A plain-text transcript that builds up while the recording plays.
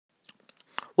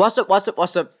What's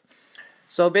up?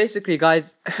 So basically,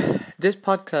 guys, this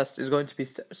podcast is going to be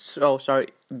sorry,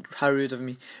 how rude of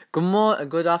me.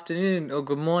 Good afternoon, or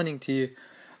good morning to you.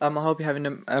 I hope you're having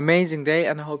an amazing day,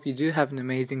 and I hope you do have an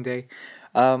amazing day.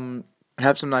 Have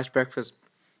some nice breakfast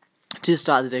to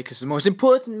start the day, because it's the most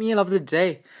important meal of the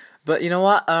day. But you know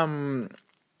what?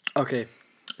 Okay,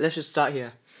 let's just start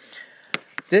here.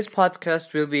 This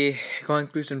podcast will be going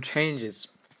through some changes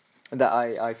that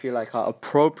I feel like are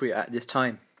appropriate at this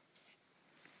time.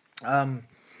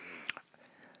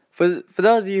 For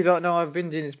those of you who don't know, I've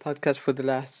been doing this podcast for the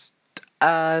last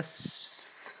for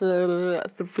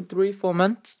 3-4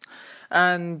 months,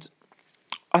 and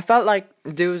I felt like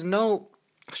there was no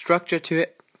structure to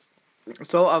it,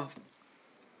 so I've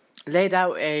laid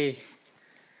out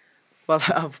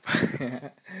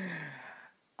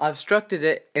I've structured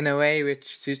it in a way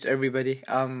which suits everybody.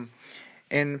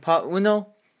 In part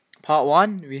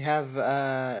 1, we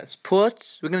have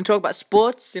sports. We're going to talk about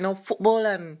sports, football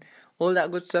and all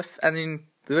that good stuff. And in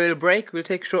the little break, we'll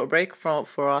take a short break for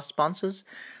our sponsors.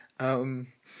 In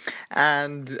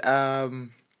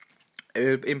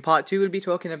part 2, we'll be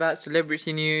talking about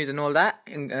celebrity news and all that,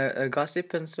 and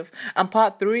gossip and stuff. And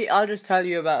part 3, I'll just tell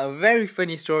you about a very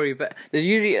funny story. But there's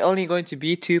usually only going to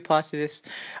be 2 parts to this.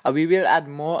 We will add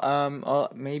more, or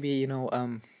maybe,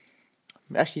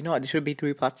 actually, no, there should be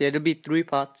 3 parts. Yeah, there'll be 3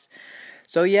 parts.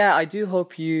 So, yeah, I do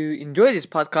hope you enjoy this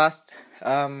podcast.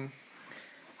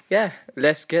 Yeah,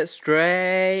 let's get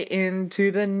straight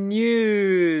into the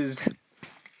news.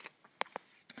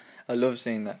 I love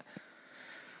saying that,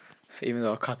 even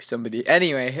though I'll copy somebody.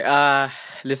 Anyway,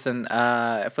 listen,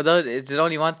 for those, there's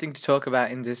only one thing to talk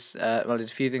about in this, there's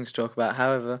a few things to talk about.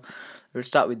 However, we'll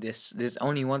start with this. There's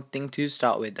only one thing to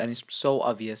start with, and it's so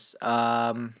obvious.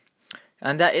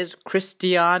 And that is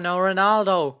Cristiano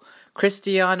Ronaldo.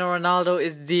 Cristiano Ronaldo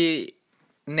is the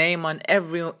name on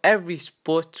every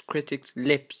sports critic's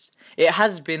lips. It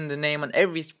has been the name on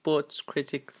every sports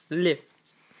critic's lips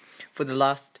for the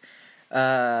last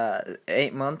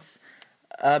 8 months.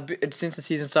 Since the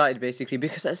season started, basically.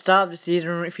 Because at the start of the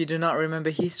season, if you do not remember,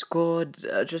 he scored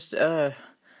it's a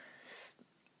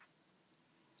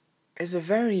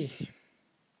very,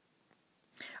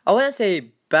 I wouldn't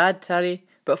say bad tally,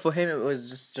 but for him it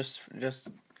was just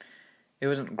it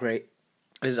wasn't great.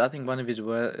 It was, I think, one of his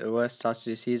worst starts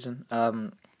to the season.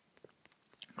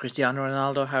 Cristiano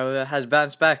Ronaldo, however, has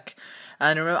bounced back,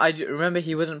 and I remember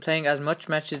he wasn't playing as much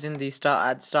matches at the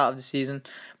start of the season,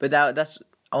 but that's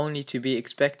only to be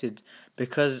expected,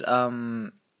 because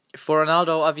for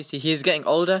Ronaldo, obviously he's getting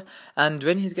older, and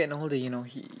when he's getting older,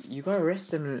 you gotta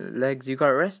rest them legs, you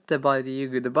gotta rest the body.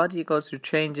 The body goes through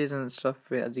changes and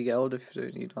stuff as you get older. If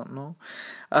you don't know,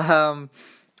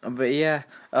 but yeah,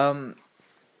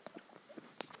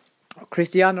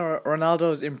 Cristiano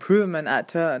Ronaldo's improvement at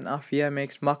turn off year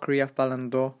makes mockery of Ballon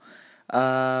d'Or,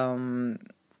 and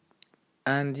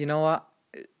you know what?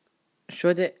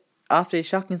 After a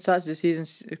shocking start to the season,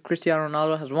 Cristiano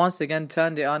Ronaldo has once again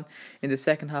turned it on in the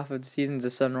second half of the season. The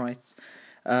Sun writes,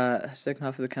 second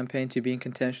half of the campaign to be in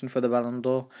contention for the Ballon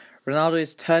d'Or. Ronaldo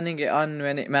is turning it on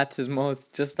when it matters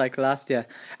most, just like last year.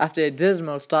 After a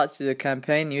dismal start to the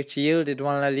campaign, which yielded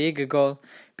one La Liga goal,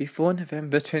 before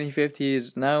November 25th, he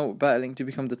is now battling to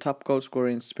become the top goal scorer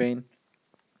in Spain.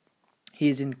 He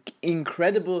is in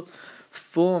incredible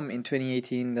form in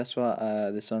 2018. That's what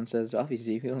the Sun says.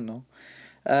 Obviously, we'll know.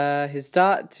 His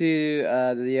start to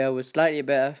the year was slightly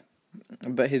better,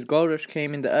 but his goal rush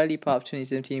came in the early part of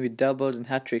 2017 with doubles and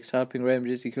hat-tricks, helping Real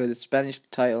Madrid secure the Spanish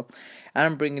title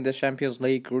and bringing the Champions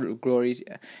League glory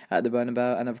at the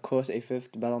Bernabeu, and of course a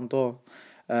 5th Ballon d'Or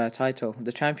title.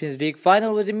 The Champions League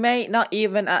final was in May, not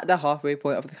even at the halfway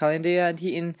point of the calendar year, and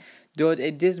he endured a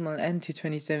dismal end to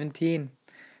 2017.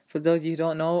 For those of you who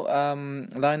don't know,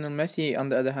 Lionel Messi, on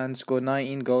the other hand, scored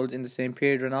 19 goals in the same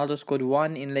period. Ronaldo scored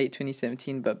 1 in late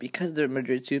 2017, but because the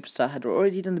Madrid superstar had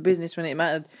already done the business when it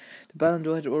mattered, the Ballon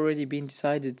d'Or had already been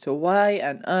decided. So why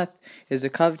on earth is a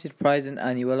coveted prize an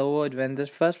annual award when the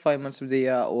first 5 months of the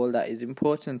year are all that is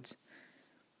important?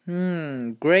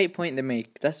 Great point they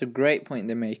make. That's a great point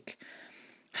they make.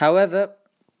 However,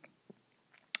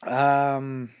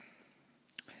 there's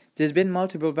been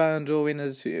multiple Ballon d'Or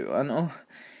winners who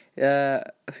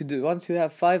the ones who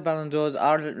have 5 Ballon d'Ors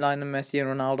are Lionel Messi and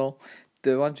Ronaldo.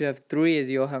 The ones who have 3 is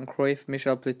Johan Cruyff,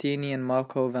 Michel Platini, and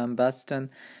Marco van Basten.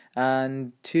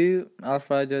 And 2,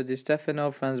 Alfredo Di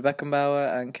Stefano, Franz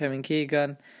Beckenbauer, and Kevin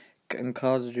Keegan, and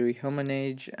Karl-Heinz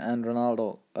Rummenigge, and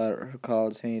Ronaldo.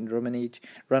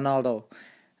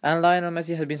 And Lionel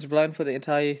Messi has been sublime for the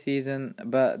entire season,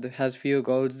 but has fewer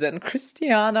goals than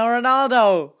Cristiano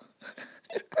Ronaldo.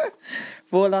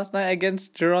 4 last night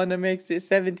against Girona makes it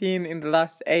 17 in the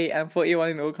last 8 and 41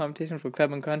 in all competitions for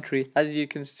club and country. As you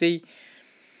can see,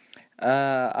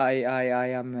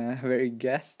 I am very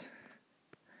guessed.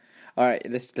 Alright,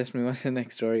 let's move on to the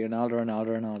next story.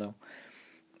 Ronaldo.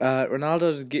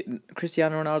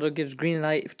 Cristiano Ronaldo gives green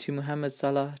light to Mohamed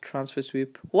Salah transfer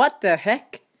swoop. What the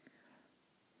heck?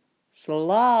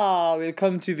 Salah will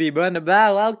come to the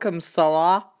Bernabeu. Welcome,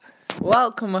 Salah.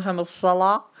 Welcome, Mohamed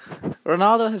Salah.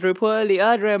 Ronaldo has reportedly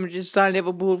urged Real Madrid to sign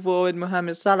Liverpool forward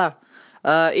Mohamed Salah.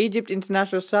 Egypt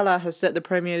international Salah has set the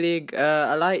Premier League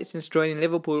alight since joining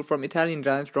Liverpool from Italian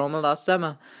giants Roma last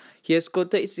summer. He has scored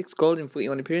 36 goals in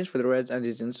 41 appearances for the Reds and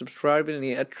is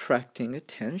insubscribably attracting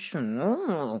attention.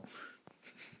 Oh.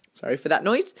 Sorry for that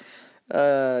noise.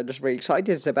 Just very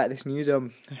excited about this news,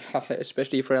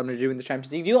 especially for Real Madrid in the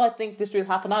Champions League. Do I think this will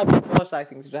happen? Of course I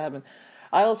think this will happen.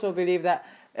 I also believe that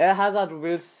Hazard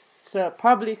will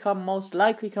probably most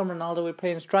likely come. Ronaldo will play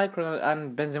in striker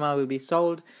and Benzema will be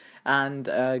sold. And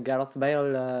Gareth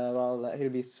Bale, he'll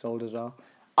be sold as well.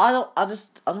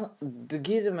 The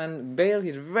geezer, man, Bale,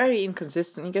 he's very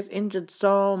inconsistent. He gets injured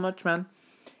so much, man.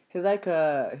 He's like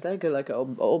a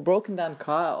old broken down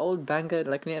car, old banger,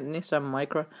 like Nissan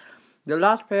Micra. The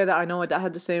last player that I know that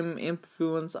had the same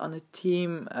influence on a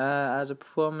team as a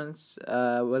performance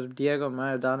was Diego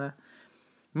Maradona.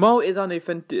 Mo is on a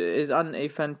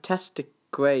fantastic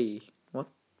way. What?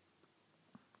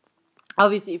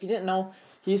 Obviously, if you didn't know,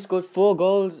 he scored 4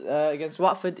 goals against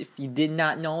Watford. If you did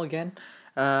not know, again,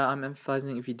 I'm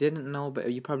emphasizing if you didn't know,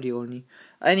 but you probably all knew.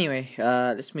 Anyway,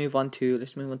 let's move on to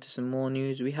some more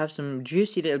news. We have some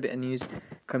juicy little bit of news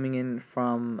coming in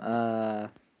from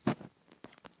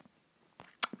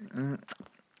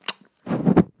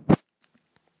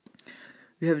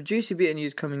we have a juicy bit of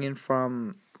news coming in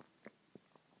from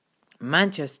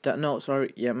Manchester.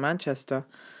 Manchester.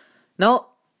 No,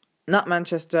 not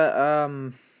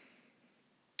Manchester.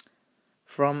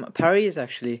 From Paris,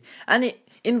 actually. And it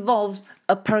involves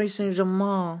a Paris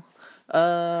Saint-Germain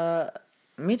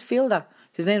midfielder.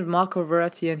 His name is Marco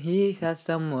Verratti, and he has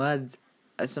some words,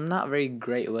 some not very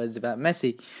great words about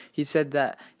Messi. He said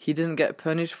that he didn't get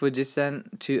punished for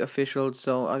dissent to officials,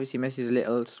 so obviously Messi's a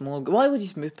little small. Why would he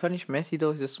punish Messi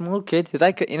though? He's a small kid. He's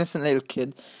like an innocent little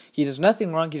kid. He does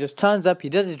nothing wrong. He just turns up, he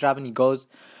does his job, and he goes.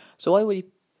 So why would he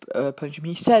punch him?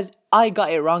 He says, I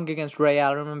got it wrong against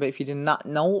Real. Remember, if you did not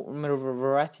know,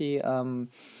 Verratti,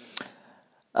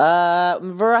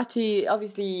 Verratti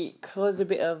obviously caused a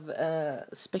bit of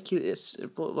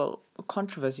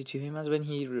controversy to him, as when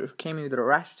he came in with a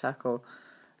rash tackle,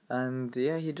 and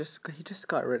yeah, he just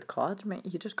got a red card, mate.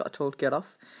 He just got told get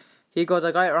off. He goes,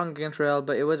 I got it wrong against Real,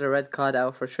 but it was a red card out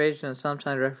of frustration, and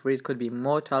sometimes referees could be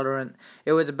more tolerant.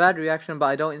 It was a bad reaction, but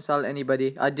I don't insult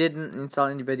anybody. I didn't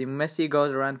insult anybody. Messi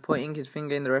goes around pointing his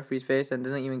finger in the referee's face and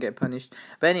doesn't even get punished.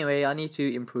 But anyway, I need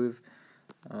to improve.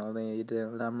 Oh,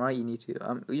 I'm right, you need to.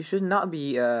 You should not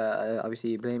be,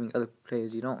 obviously, blaming other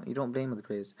players. You don't blame other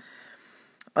players.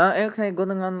 Okay,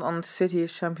 going on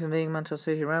City's Champions League,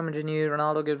 Manchester City, Real Madrid,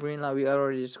 Ronaldo gives green light. We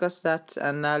already discussed that,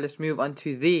 and now let's move on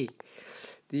to the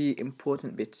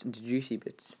important bits, the juicy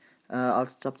bits. I'll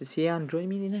stop this here and join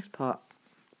me in the next part.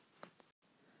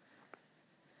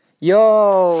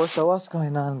 Yo, so what's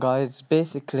going on, guys?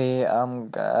 Basically, I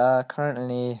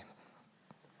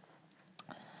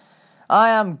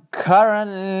am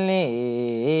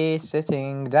currently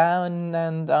sitting down,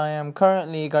 and I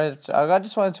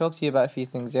just want to talk to you about a few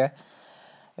things, yeah?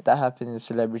 That happened in the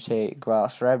celebrity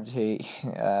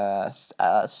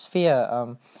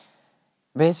sphere.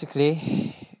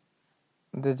 Basically,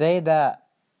 the day that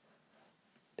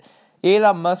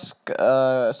Elon Musk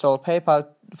sold PayPal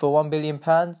for £1 billion,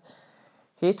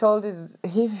 he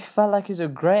felt like it's a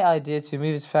great idea to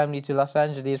move his family to Los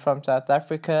Angeles from South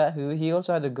Africa. He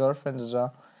also had a girlfriend as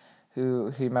well,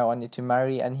 who he might wanted to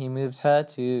marry, and he moved her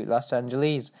to Los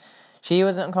Angeles. She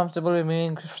wasn't comfortable with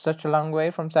moving such a long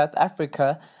way from South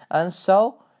Africa, and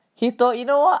so he thought, you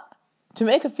know what? To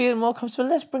make her feel more comfortable,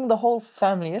 let's bring the whole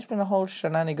family, let's bring the whole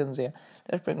shenanigans here.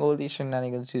 Let's bring all these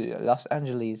shenanigans to Los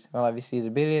Angeles. Well, obviously he's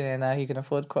a billionaire now, he can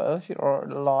afford quite a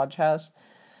large house.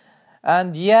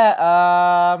 And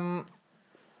yeah,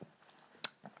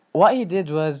 what he did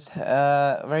was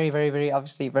very, very, very,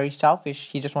 obviously very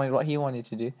selfish. He just wanted what he wanted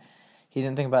to do. He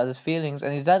didn't think about his feelings,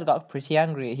 and his dad got pretty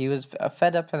angry. He was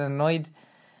fed up and annoyed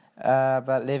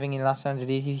about living in Los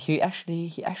Angeles. He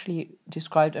actually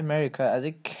described America as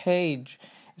a cage.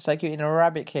 It's like you're in a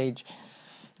rabbit cage.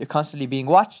 You're constantly being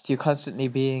watched. You're constantly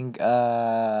being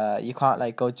you can't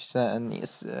like go to certain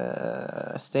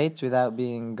states without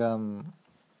being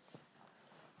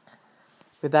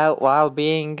without while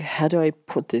being, how do I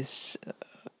put this,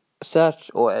 search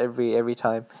or every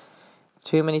time.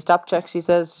 Too many stop checks, he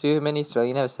says. Too many. So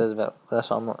he never says that.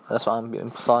 That's what I'm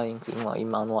implying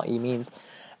on what he means.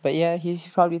 But yeah, he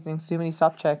probably thinks too many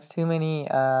stop checks, too many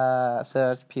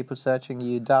people searching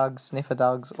you, dogs, sniffer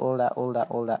dogs, all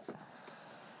that.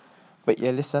 But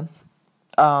yeah, listen.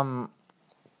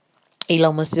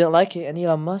 Elon Musk didn't like it, and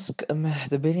Elon Musk,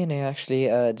 the billionaire, actually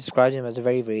described him as a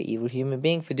very, very evil human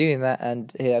being for doing that.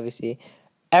 And obviously,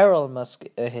 Errol Musk,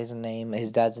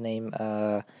 his dad's name,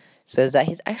 says that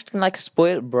he's acting like a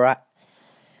spoiled brat.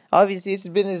 Obviously, it's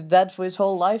been his dad for his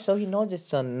whole life, so he knows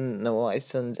what his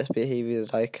son's behavior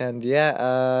is like. And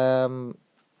yeah,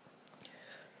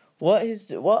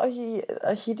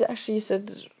 he actually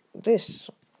said this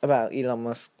about Elon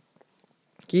Musk.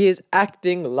 He is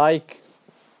acting like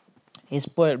a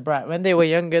spoiled brat. When they were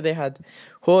younger, they had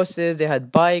horses, they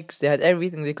had bikes, they had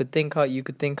everything they could think of. You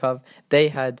could think of. They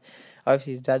had.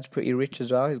 Obviously, his dad's pretty rich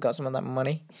as well. He's got some of that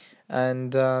money,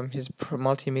 and he's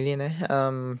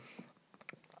multi-millionaire.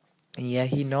 Yeah,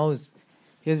 he knows.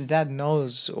 His dad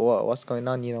knows what's going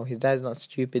on. You know, his dad's not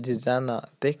stupid. His dad's not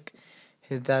thick.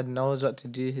 His dad knows what to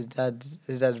do. His dad's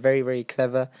very, very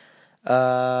clever.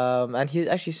 And he's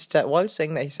actually while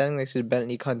saying that, he's selling next to the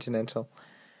Bentley Continental.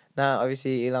 Now,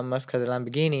 obviously, Elon Musk has a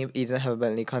Lamborghini. He doesn't have a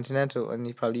Bentley Continental, and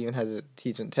he probably even has a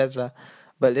decent Tesla.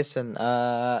 But listen,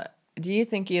 do you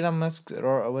think Elon Musk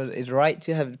is right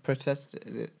to have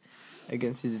protested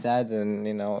against his dad and,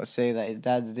 say that his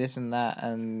dad's this and that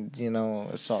and,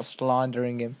 start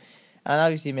slandering him and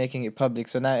obviously making it public,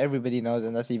 so now everybody knows,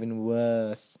 and that's even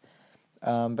worse.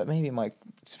 But maybe it might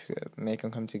make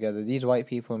them come together. These white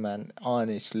people, man,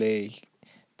 honestly,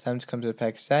 time to come to a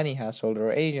Pakistani household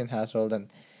or Asian household, and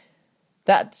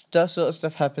that sort of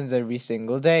stuff happens every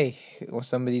single day. Or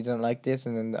somebody doesn't like this,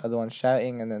 and then the other one's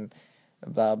shouting, and then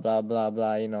blah blah blah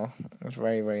blah. It's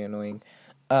very, very annoying.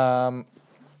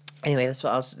 Anyway, let's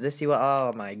see what.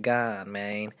 Oh my god,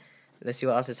 man! Let's see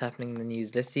what else is happening in the news.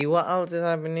 Drake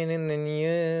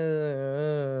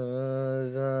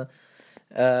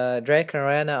and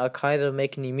Rihanna are kind of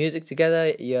making new music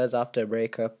together years after a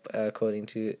breakup, according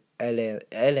to LA,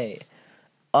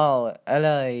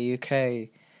 UK.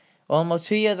 Almost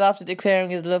 2 years after declaring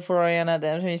his love for Rihanna at the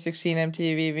 2016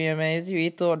 MTV VMAs, we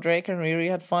thought Drake and Riri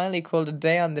had finally called a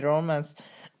day on their romance,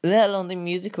 let alone the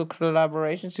musical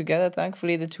collaborations together.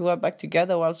 Thankfully, the two are back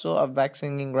together while sort of back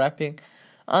singing, rapping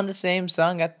on the same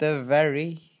song at the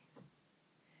very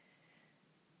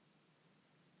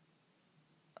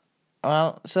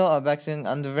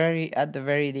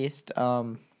least.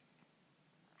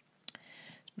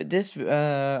 But this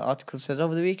article says,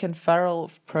 over the weekend,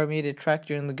 Pharrell premiered a track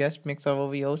during the guest mix of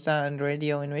OVO Sound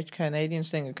Radio, in which Canadian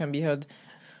singer can be heard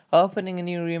opening a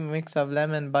new remix of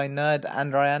Lemon by Nerd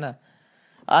and Rihanna.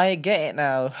 I get it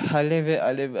now. I live it.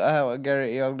 I get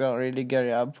it. You don't really get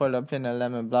it. I'll pull up in a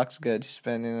lemon block skirt,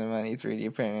 spending the money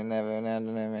 3D printing, never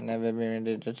been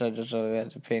just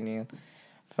opinion.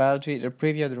 Pharrell tweeted a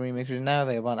preview of the remix, which is now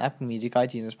available on Apple Music,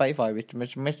 iTunes, and Spotify,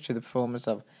 which much to the performance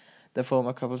of the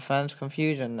former couple's fans'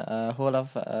 confusion.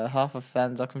 Half of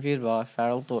fans are confused by why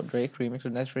Pharrell thought Drake remix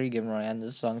was necessary given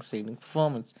Rihanna's song's stealing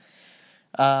performance.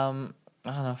 I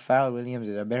don't know, Pharrell Williams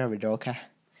is a bit of a joker.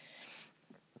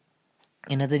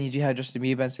 In other news, you have Justin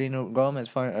Bieber and Selena Gomez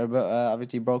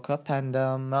obviously broke up, and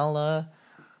Selena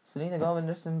Gomez and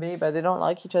Justin Bieber, they don't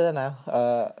like each other now.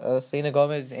 Selena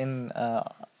Gomez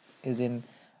is in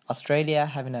Australia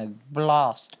having a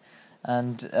blast,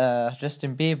 and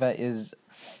Justin Bieber is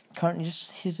currently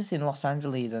he's just in Los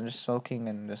Angeles and just sulking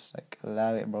and just like,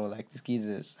 allow it, bro. Like, this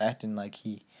geezer is acting like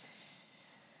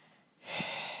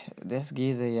this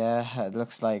geezer, yeah, it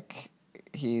looks like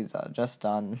he's just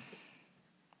on.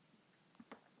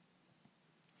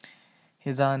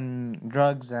 He's on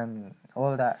drugs and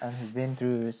all that, and he's been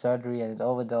through surgery and he's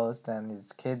overdosed, and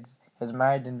his kids, he was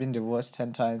married and been divorced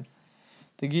 10 times.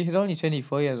 He's only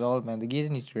 24 years old, man. The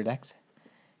geezer needs to relax.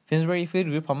 Finsbury Food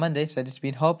Group on Monday said it's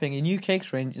been hoping a new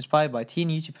cakes range inspired by teen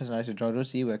YouTube personality Jojo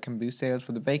Siwa can boost sales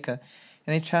for the baker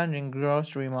in a challenging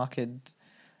grocery market.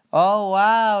 Oh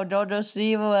wow, Jojo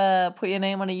Siwa, put your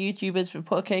name on a YouTuber,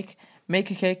 put a cake,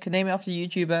 make a cake, name it after a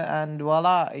YouTuber, and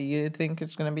voila, you think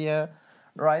it's going to be a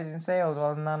rise in sales?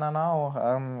 Well,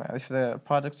 no. If the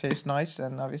product tastes nice,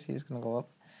 then obviously it's going to go up.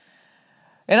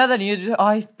 In other news,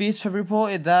 Beast have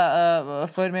reported that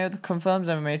Floyd Mayweather confirms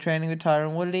MMA training with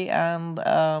Tyron Woodley, and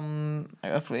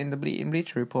in the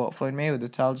Bleacher report, Floyd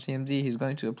Mayweather tells TMZ he's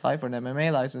going to apply for an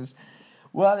MMA license.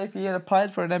 Well, if he had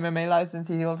applied for an MMA license,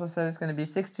 he also said it's going to be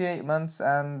 6 to 8 months,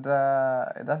 and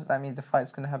that means the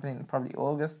fight's going to happen in probably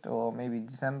August or maybe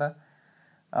December.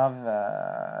 of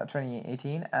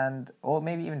 2018 or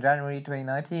maybe even January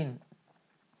 2019.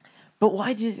 But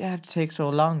why did it have to take so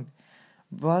long?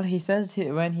 Well, he says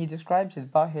when he describes his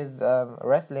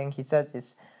wrestling, he says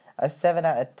it's a 7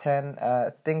 out of 10.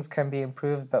 Things can be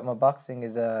improved, but my boxing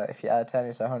is if you add 10,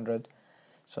 it's 100.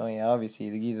 So yeah, obviously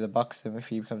the geezer boxing if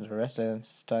he becomes a wrestler, then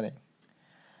stunning.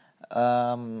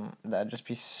 That'd just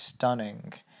be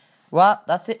stunning. Well,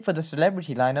 that's it for the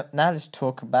celebrity lineup. Now let's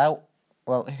talk about.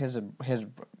 Well, here's a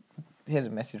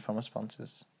message from our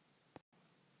sponsors.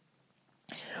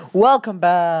 Welcome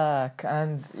back,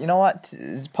 and you know what?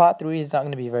 Part 3 is not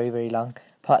going to be very, very long.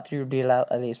 Part 3 will be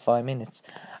at least 5 minutes.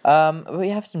 We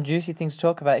have some juicy things to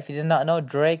talk about. If you did not know,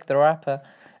 Drake, the rapper,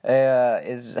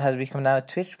 has become now a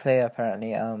Twitch player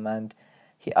apparently. And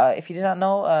he, if you did not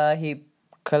know, he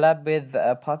collabed with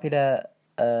a popular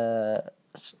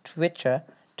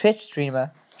Twitch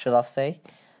streamer, shall I say?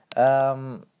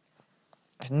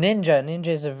 Ninja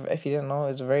is if you don't know,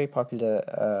 is a very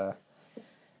popular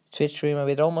Twitch streamer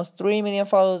with almost 3 million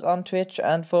followers on Twitch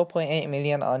and 4.8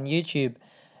 million on YouTube.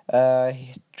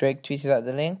 Drake tweeted out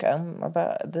the link, and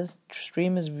about this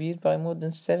stream is viewed by more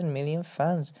than 7 million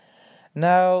fans.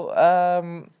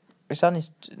 Now, it's on his.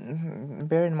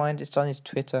 Bear in mind, it's on his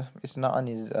Twitter. It's not on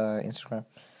his Instagram.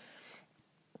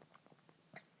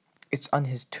 It's on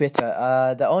his Twitter.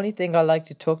 The only thing I'd like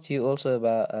to talk to you also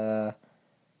about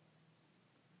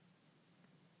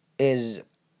is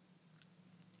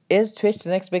Twitch the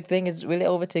next big thing? Will it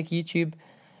overtake YouTube?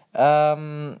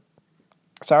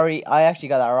 Sorry, I actually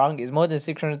got that wrong. It's more than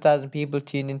 600,000 people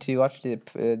tuned in to watch the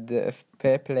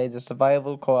pair play the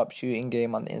survival co-op shooting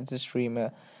game on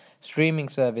the streaming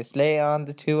service. Later on,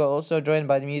 the two are also joined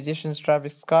by the musicians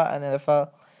Travis Scott and NFL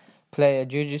player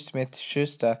Juju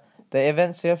Smith-Schuster. The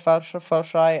event still fell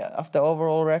shy of the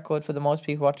overall record for the most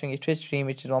people watching a Twitch stream,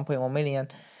 which is 1.1 million.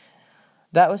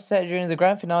 That was set during the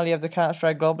grand finale of the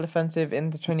Counter-Strike Global Offensive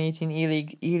in the 2018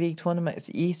 E-League tournament. It's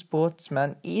esports,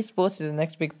 man. Esports is the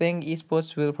next big thing.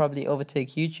 Esports will probably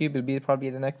overtake YouTube. It'll be probably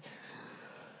the next...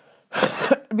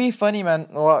 It'll be funny, man.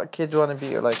 What kids want to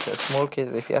be, like a small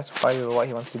kid, if you ask a 5-year-old what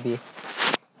he wants to be.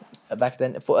 Back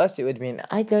then, for us, it would have been,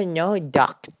 I don't know,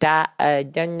 doctor, I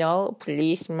don't know,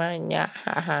 policeman, yeah,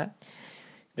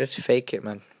 just fake it,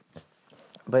 man.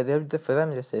 But for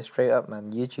them, just say straight up,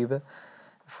 man, YouTuber.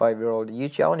 5-year-old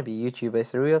YouTube. I want to be a YouTuber.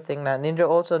 It's a real thing now. Ninja,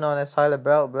 also known as Tyler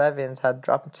Blevins, had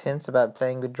dropped hints about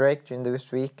playing with Drake during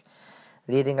this week,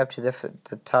 leading up to the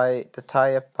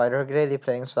tie-up by regularly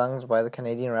playing songs by the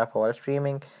Canadian rapper while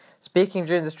streaming. Speaking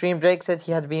during the stream, Drake said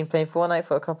he had been playing Fortnite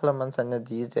for a couple of months and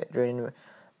had used it during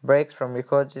breaks from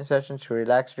recording sessions to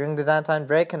relax. During the downtime,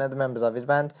 Drake and other members of his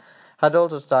band had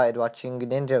also started watching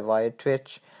Ninja via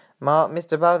Twitch.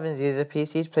 Mr. Balvin's user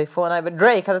PC to play Fortnite, but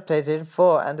Drake has a PlayStation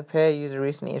 4, and the pair user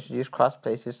recently introduced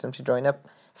cross-play system to join up.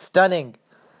 Stunning.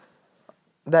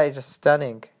 That is just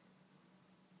stunning.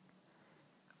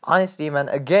 Honestly, man,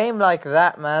 a game like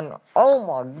that, man, oh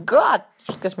my god,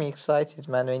 just gets me excited,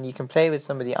 man, when you can play with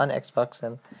somebody on Xbox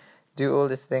and do all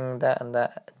this thing, that and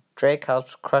that. Drake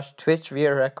helps crush Twitch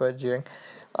via record during...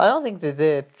 I don't think they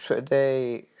did.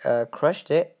 They crushed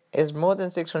it. It's more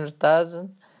than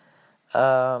 600,000.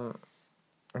 Then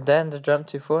the jump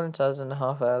to 400,000 and a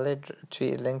half early.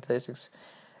 Tweeted link 36.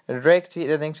 Drake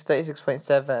tweeted a link to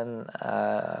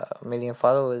 36.7 million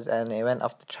followers, and it went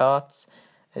off the charts.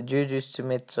 Juju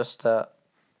Smith just I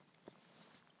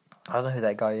don't know who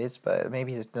that guy is, but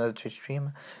maybe he's another Twitch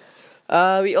streamer.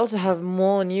 We also have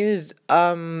more news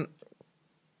on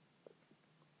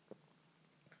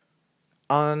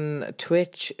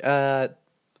Twitch.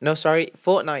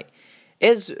 Fortnite.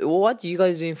 What do you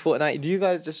guys do in Fortnite? Do you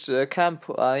guys just camp?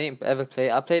 I ain't ever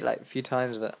played. I played like a few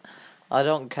times, but I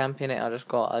don't camp in it. I just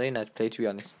go. I didn't know how to play, to be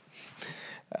honest.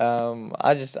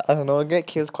 I don't know. I get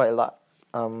killed quite a lot.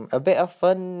 A bit of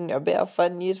fun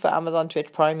news for Amazon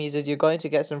Twitch Prime users. You're going to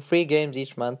get some free games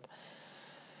each month.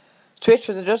 Twitch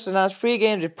has just announced free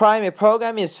games with Prime, a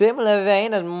program in a similar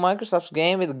vein as Microsoft's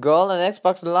game with Gold and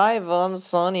Xbox Live on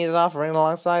Sony is offering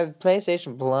alongside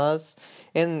PlayStation Plus.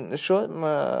 In the short,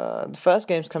 the first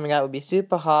games coming out will be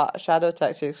Super Hot, Shadow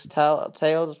Tactics,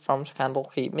 Tales from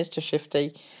Candlekeep, Mr.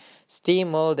 Shifty,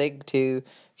 Steam World Dig 2,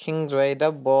 Kingsway,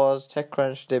 Dub Wars,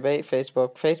 TechCrunch, Debate,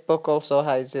 Facebook. Facebook also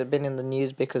has been in the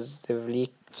news because they've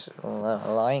leaked,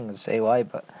 lying to say why,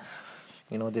 but,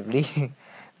 they've leaked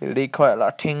quite a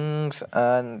lot of things,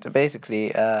 and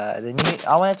basically, I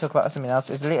want to talk about something else.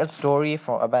 It's a little story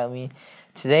about me.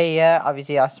 Today,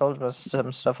 obviously I sold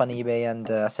some stuff on eBay and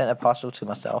I sent a parcel to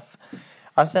myself.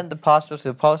 I sent the parcel to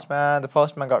the postman. The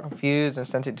postman got confused and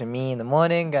sent it to me in the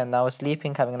morning, and I was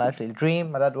sleeping, having a nice little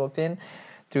dream. My dad walked in.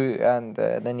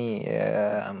 then he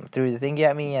threw the thingy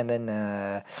at me, and then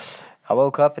I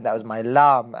woke up and that was my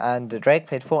alarm. And Drake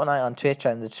played Fortnite on Twitch,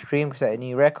 and the stream set a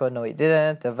new record. No, it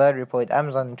didn't. The Verge reported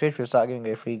Amazon and Twitch will start giving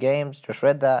away free games. Just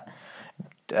read that.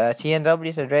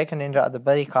 TNW said Drake and Ninja are the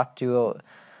buddy cop duo,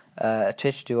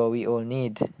 Twitch duo we all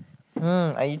need.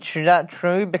 Are you sure that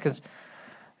true? Because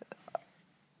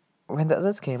when the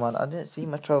others came on, I didn't see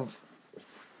much of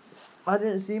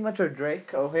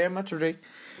Drake or hear much of Drake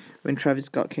when Travis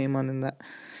Scott came on and that.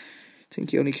 I think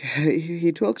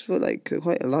he talks for like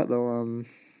quite a lot though,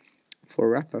 for a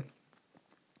rapper.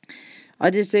 I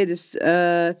did say this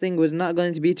thing was not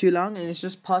going to be too long, and it's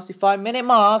just past the 5-minute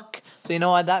mark. So you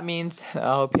know what that means.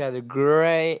 I hope you had a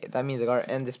great. That means I gotta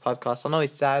end this podcast. I know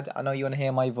it's sad. I know you want to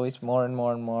hear my voice more and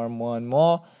more and more and more and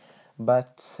more.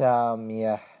 But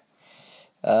yeah.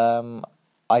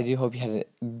 I do hope you had a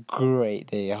great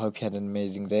day. I hope you had an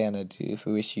amazing day, and I do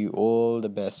wish you all the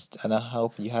best. And I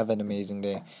hope you have an amazing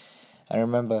day. And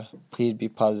remember, please be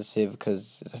positive,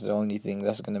 because that's the only thing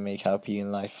that's going to help you in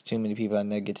life. Too many people are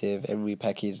negative. Every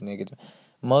Paki is negative.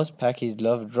 Most Pakis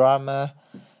love drama.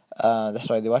 That's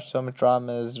why they watch so much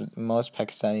dramas. Most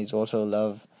Pakistanis also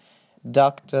love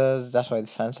doctors. That's why the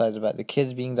fantasize about the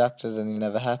kids being doctors, and it'll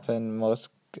never happen.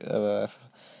 Most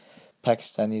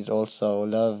Pakistanis also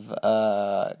love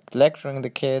lecturing the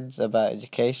kids about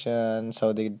education,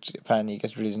 so they apparently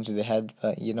get really into their head.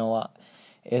 But you know what?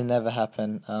 It'll never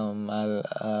happen.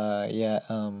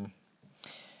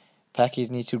 Pakis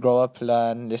need to grow up,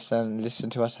 learn, listen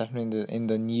to what's happening in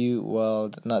the new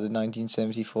world, not the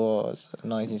 1974s,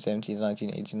 1970s,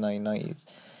 1980s, 1990s.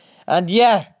 And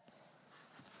yeah,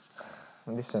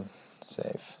 listen,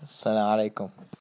 safe. Assalamu alaikum.